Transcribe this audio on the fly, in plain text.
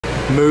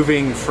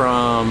moving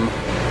from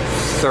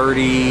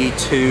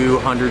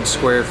 3,200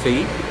 square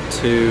feet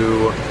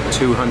to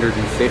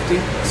 250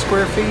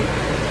 square feet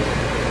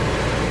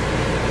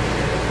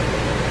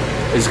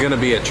is going to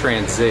be a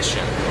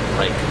transition,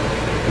 like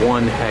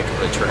one heck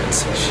of a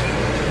transition.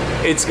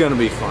 It's going to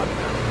be fun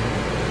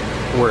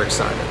though. We're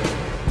excited.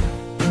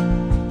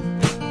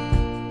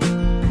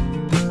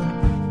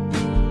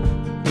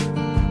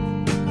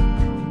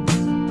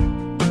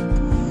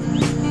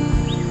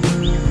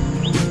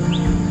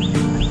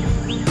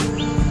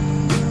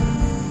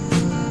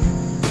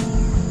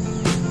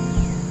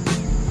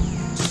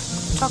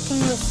 Talking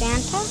with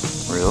Santa?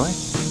 Really?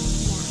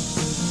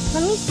 Yeah.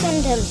 Let me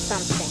send him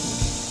something.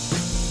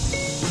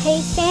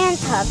 Hey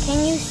Santa,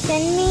 can you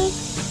send me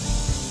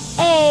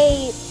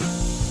a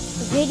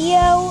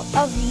video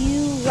of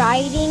you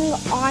riding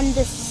on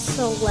the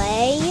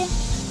sleigh?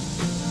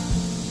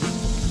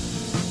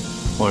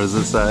 What does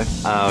it say?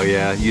 Oh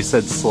yeah, you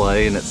said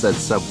sleigh and it said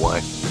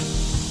Subway.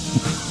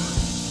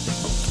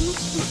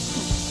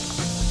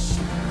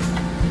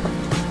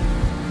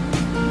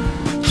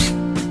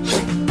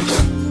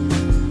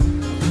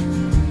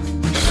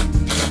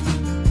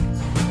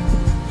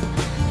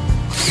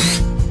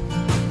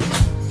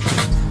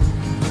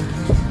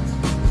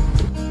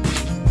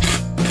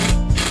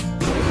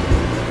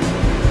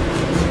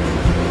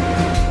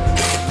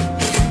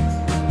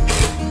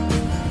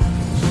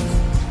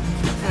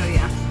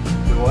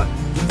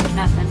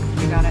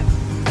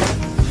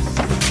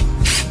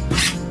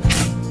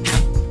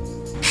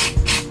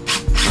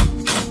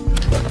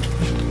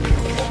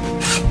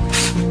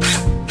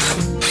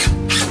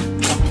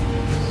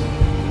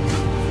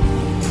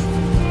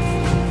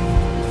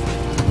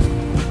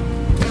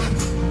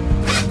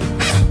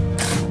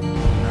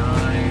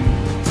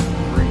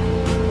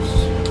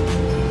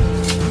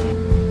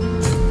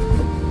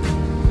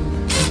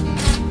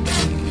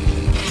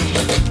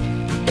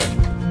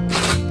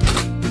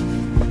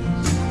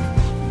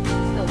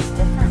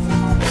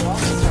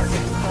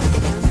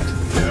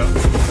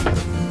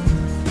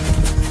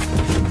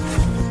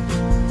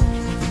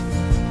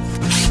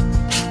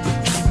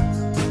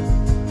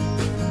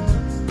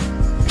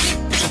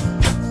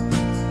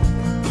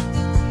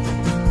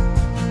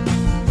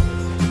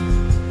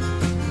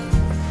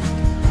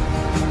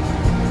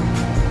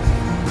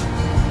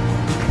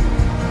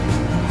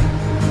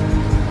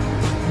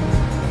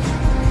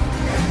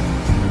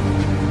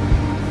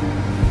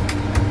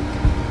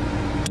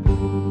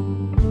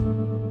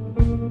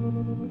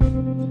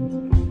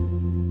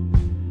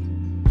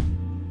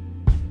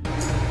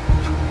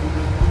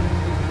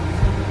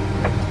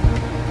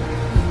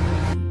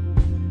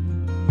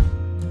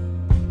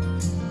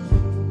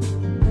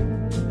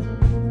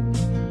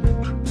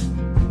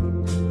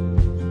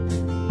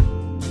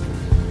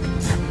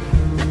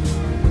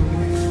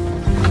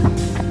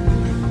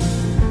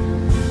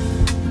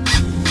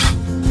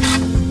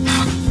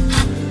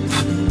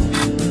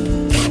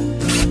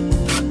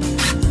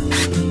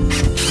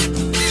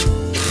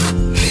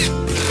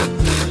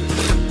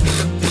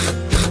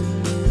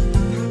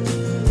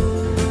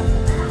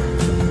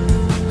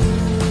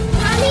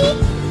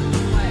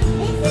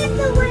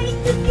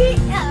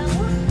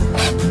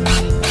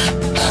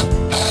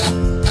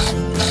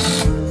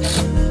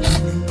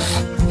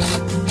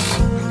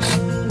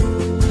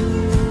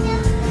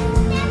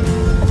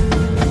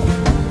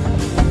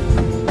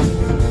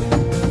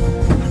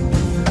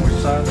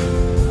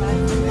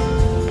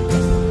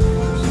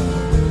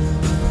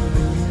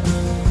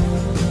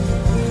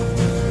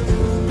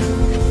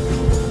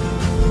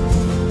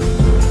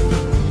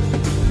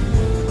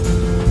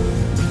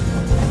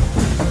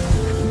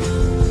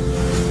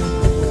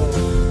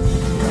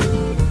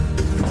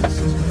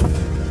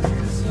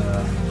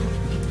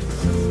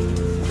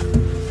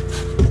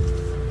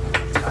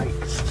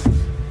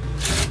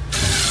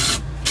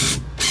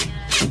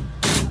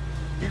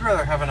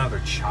 Have another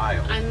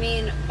child. I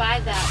mean, by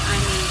that I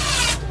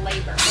mean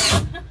labor.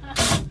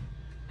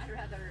 I'd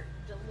rather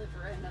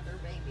deliver another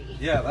baby.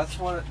 Yeah, that's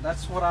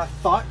what I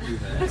thought you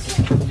meant.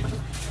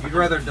 You'd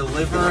rather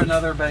deliver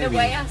another baby. The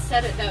way I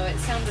said it though, it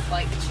sounded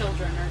like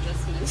children are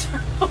just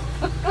miserable.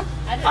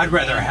 I'd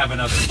rather have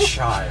another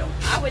child.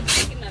 I would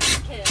take another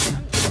kid.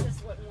 I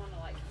just wouldn't want to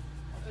like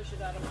push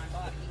it out of my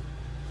body.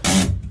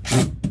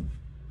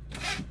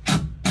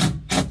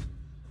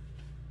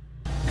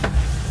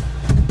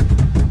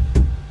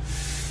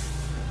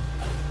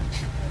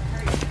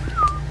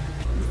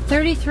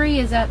 33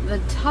 is at the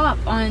top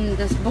on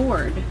this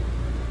board.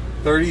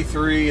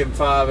 33 and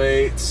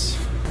 5/8.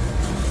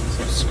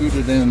 So scoot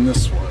it in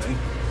this way.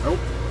 Oh.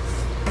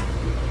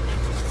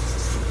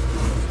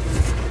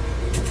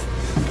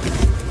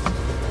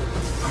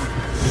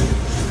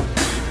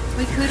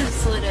 We could have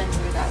slid in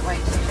through that way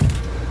too.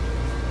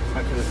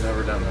 I could have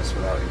never done this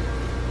without you.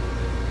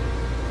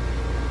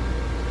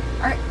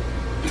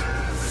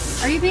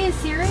 Are you being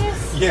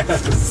serious?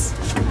 Yes.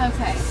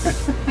 Okay.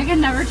 I can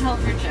never tell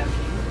if you're joking.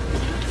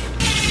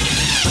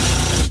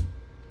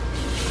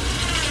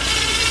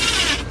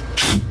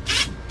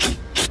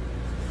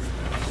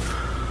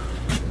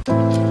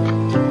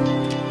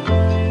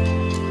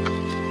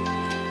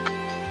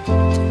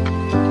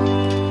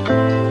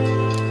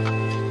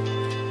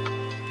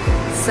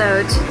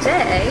 So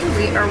today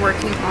we are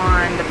working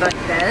on the bunk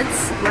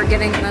beds. We're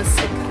getting the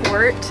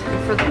support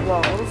for the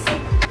walls.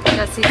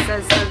 Jesse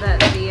says so that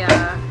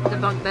the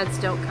bunk beds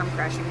don't come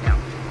crashing down.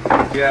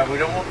 Yeah, we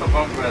don't want the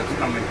bunk beds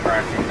coming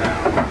crashing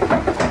down.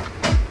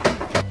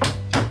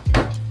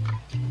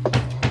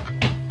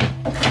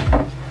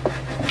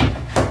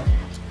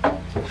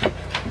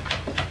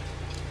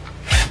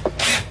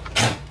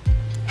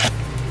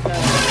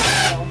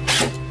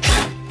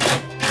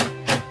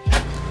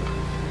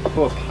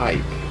 A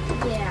pipe.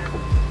 Yeah.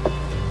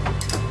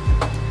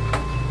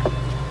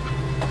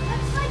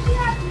 Looks like you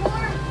have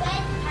more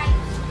bed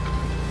pipes.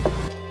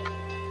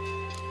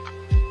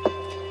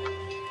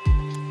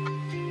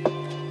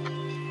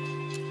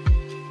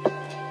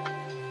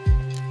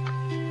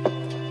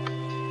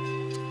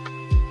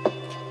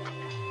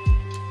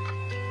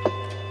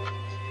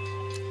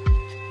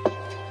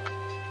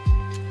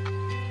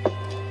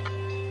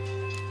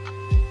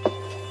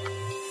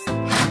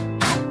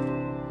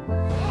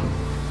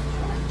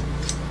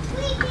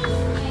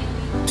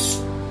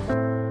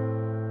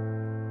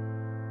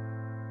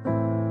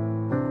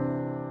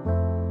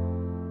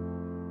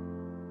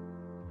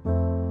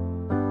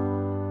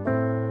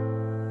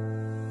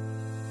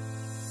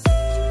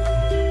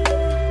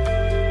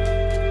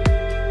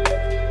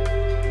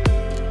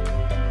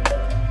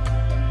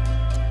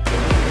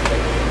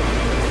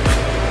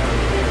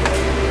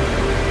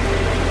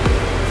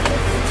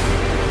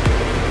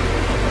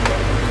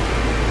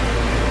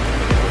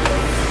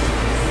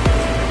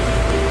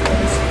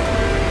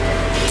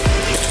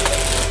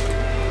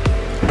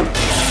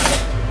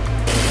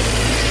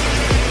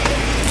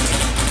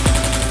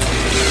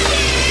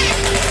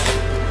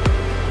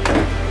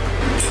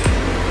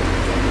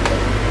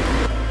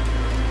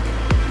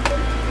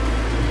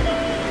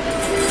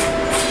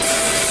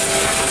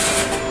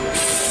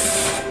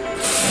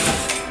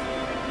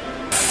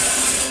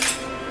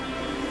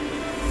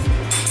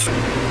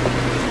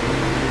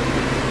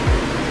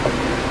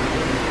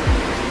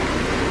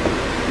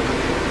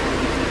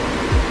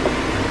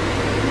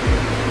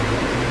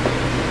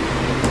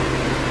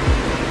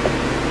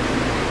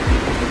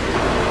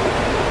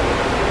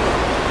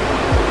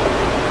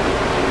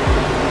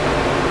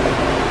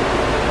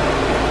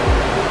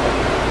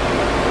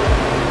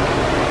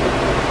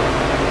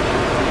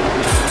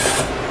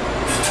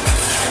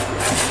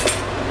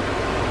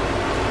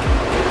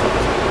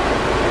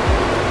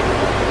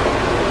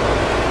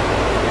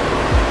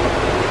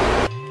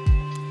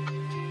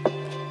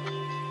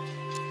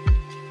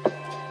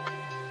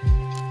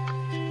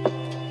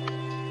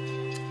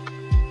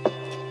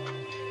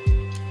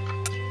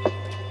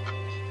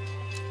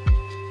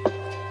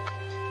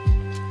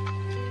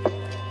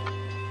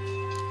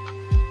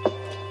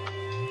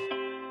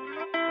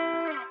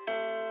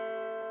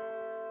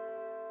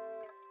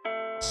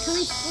 Can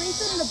we sleep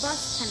in the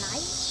bus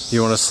tonight?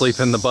 You want to sleep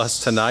in the bus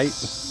tonight?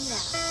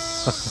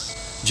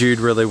 Yeah. Jude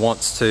really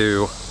wants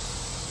to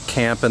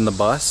camp in the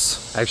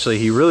bus. Actually,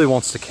 he really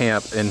wants to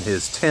camp in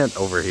his tent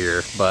over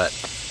here, but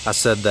I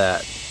said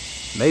that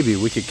maybe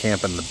we could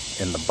camp in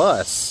the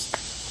bus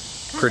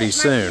pretty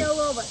soon. It might be a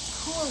little bit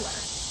cooler.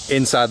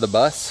 Inside the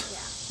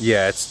bus? Yeah.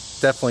 Yeah, it's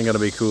definitely going to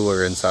be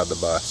cooler inside the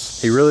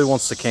bus. He really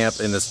wants to camp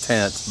in his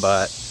tent,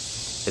 but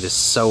it is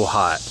so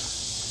hot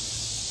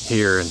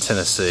here in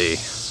Tennessee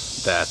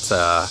that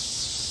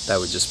that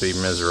would just be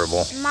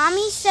miserable.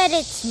 Mommy said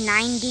it's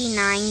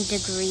 99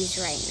 degrees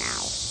right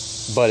now.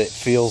 But it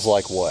feels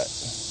like what?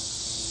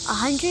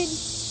 100?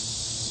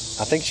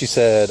 I think she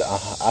said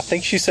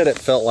it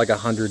felt like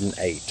 108.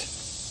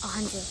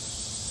 100.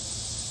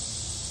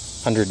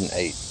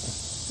 108.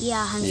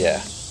 Yeah, 100.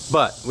 Yeah.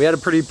 But we had a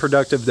pretty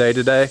productive day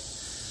today.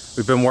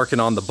 We've been working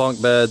on the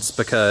bunk beds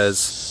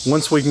because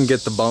once we can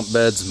get the bunk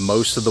beds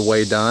most of the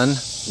way done,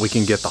 we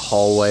can get the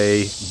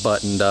hallway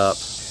buttoned up.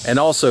 And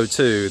also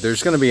too,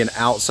 there's going to be an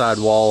outside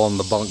wall on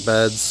the bunk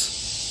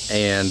beds,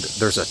 and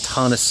there's a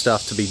ton of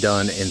stuff to be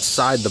done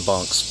inside the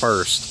bunks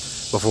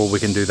first before we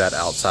can do that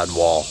outside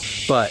wall.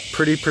 But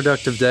pretty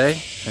productive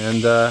day,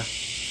 and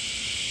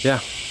yeah,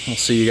 we'll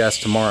see you guys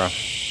tomorrow.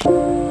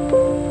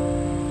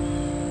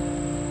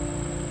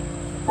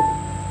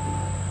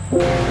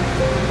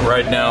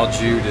 Right now,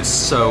 Jude is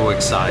so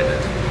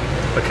excited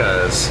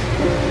because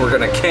we're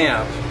gonna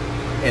camp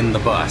in the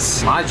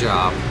bus. My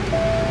job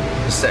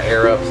is to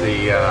air up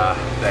the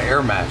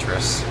air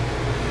mattress.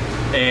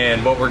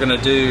 And what we're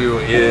gonna do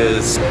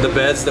is the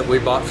beds that we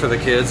bought for the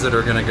kids that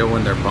are gonna go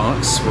in their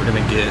bunks, we're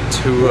gonna get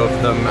 2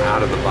 of them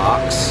out of the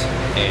box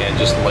and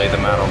just lay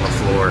them out on the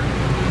floor.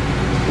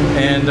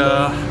 And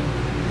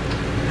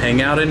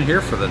hang out in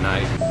here for the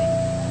night.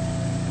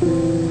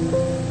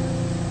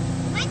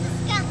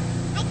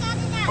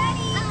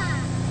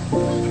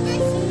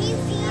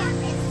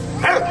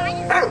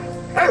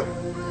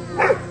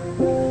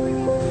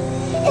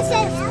 It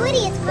says Woody,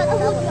 it's called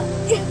all over to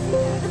me.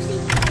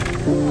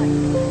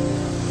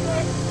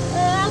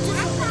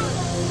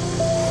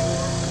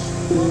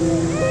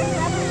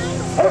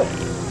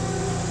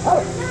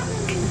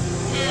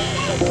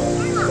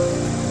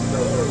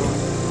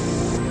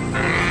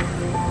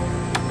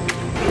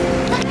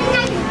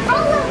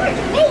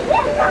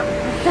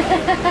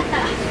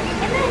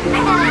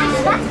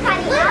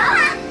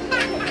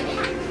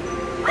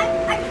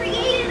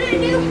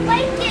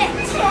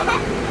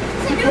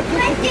 Is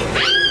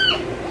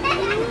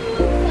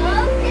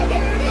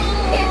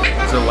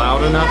it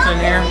loud enough in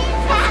here?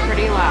 It's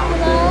pretty loud.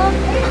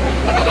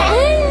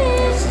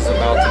 This is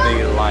about to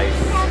be life.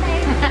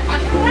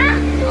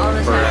 All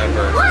the time.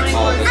 Forever.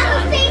 All the time.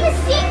 I'm a famous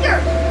singer.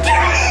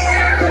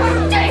 I'm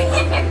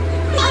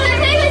a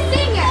famous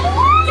singer.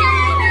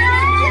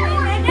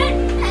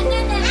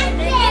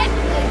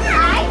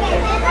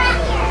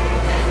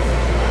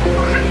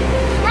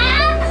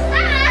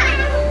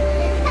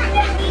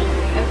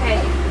 Okay,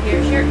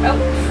 here's your. Oh.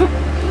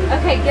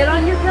 Okay, get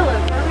on your pillow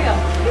for real.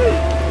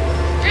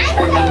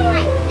 I'm playing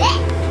like this.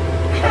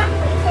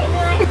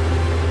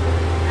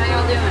 How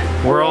y'all doing?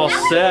 We're all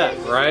set,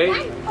 right?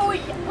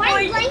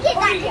 One blanket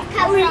that can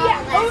cover all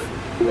of us.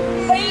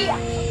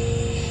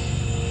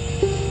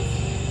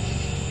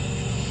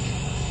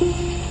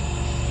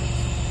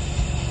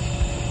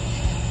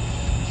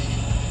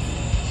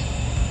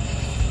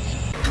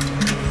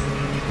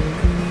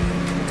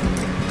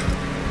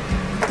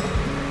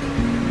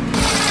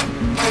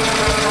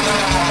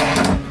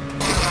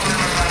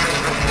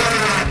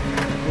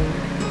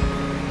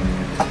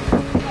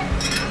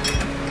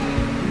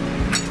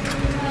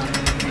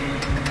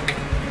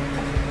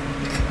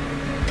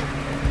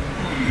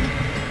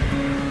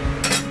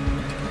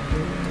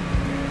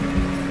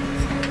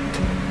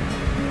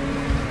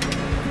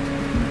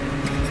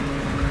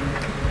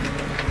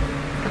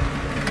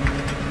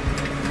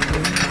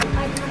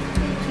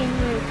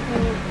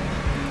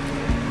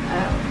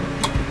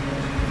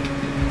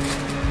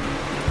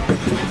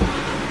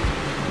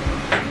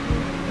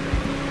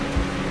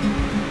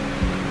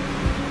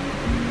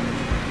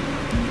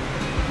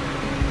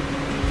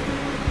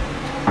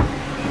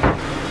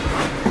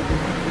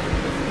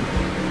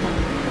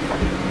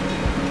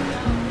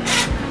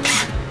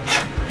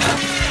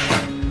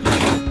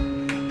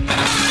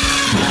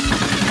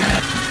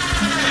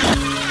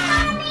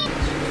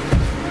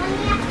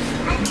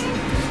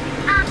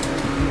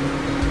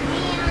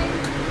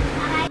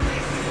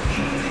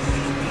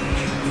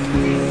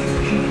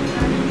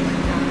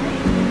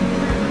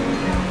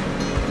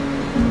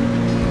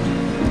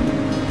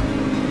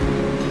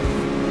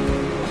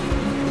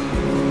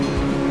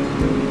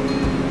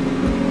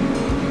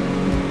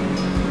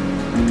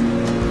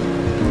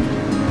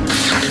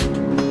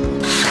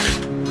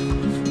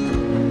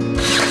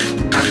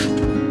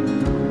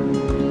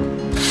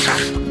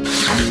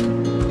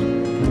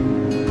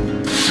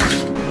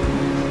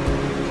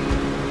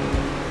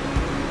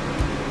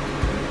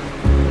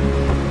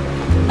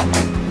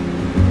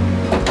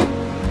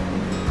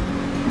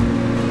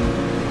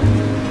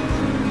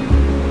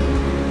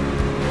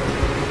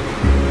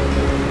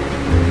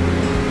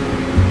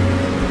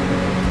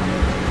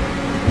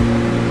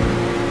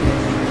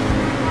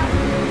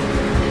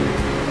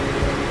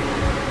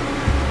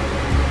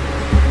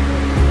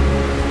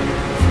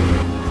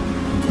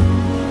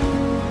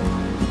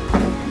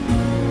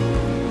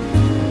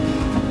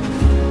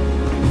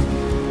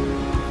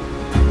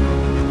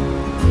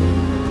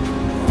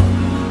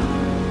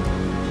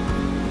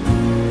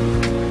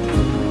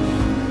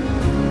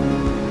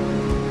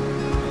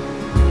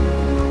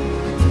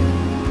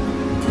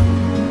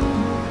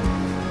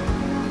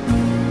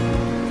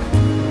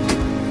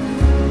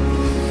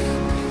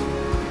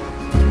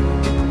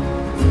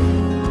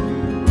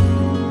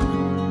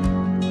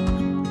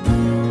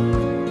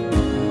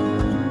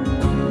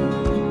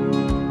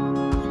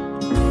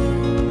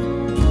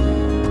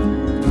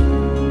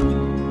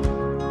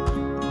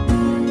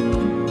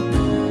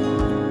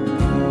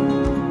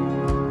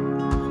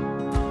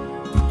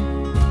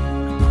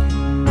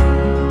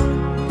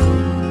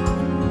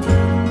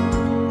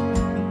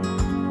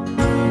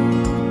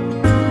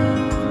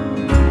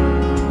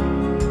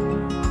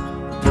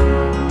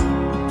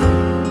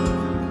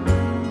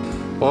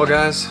 Well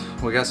guys,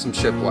 we got some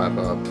shiplap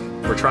up.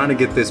 We're trying to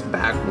get this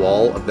back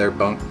wall of their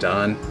bunk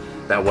done.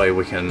 That way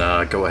we can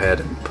go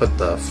ahead and put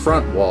the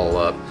front wall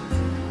up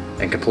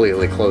and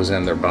completely close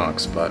in their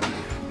bunks. But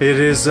it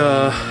is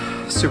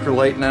super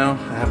late now.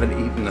 I haven't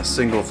eaten a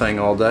single thing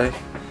all day.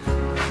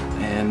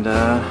 And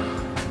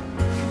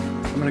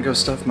I'm gonna go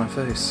stuff my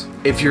face.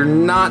 If you're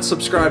not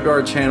subscribed to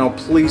our channel,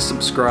 please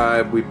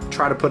subscribe. We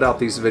try to put out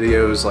these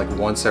videos like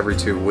once every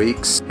 2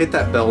 weeks. Hit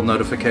that bell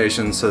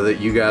notification so that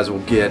you guys will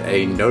get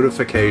a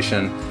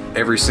notification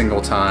every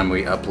single time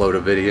we upload a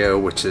video,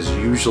 which is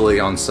usually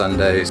on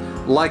Sundays.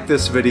 Like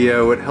this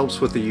video, it helps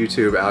with the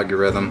YouTube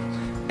algorithm.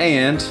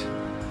 And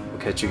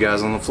we'll catch you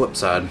guys on the flip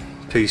side.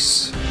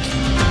 Peace.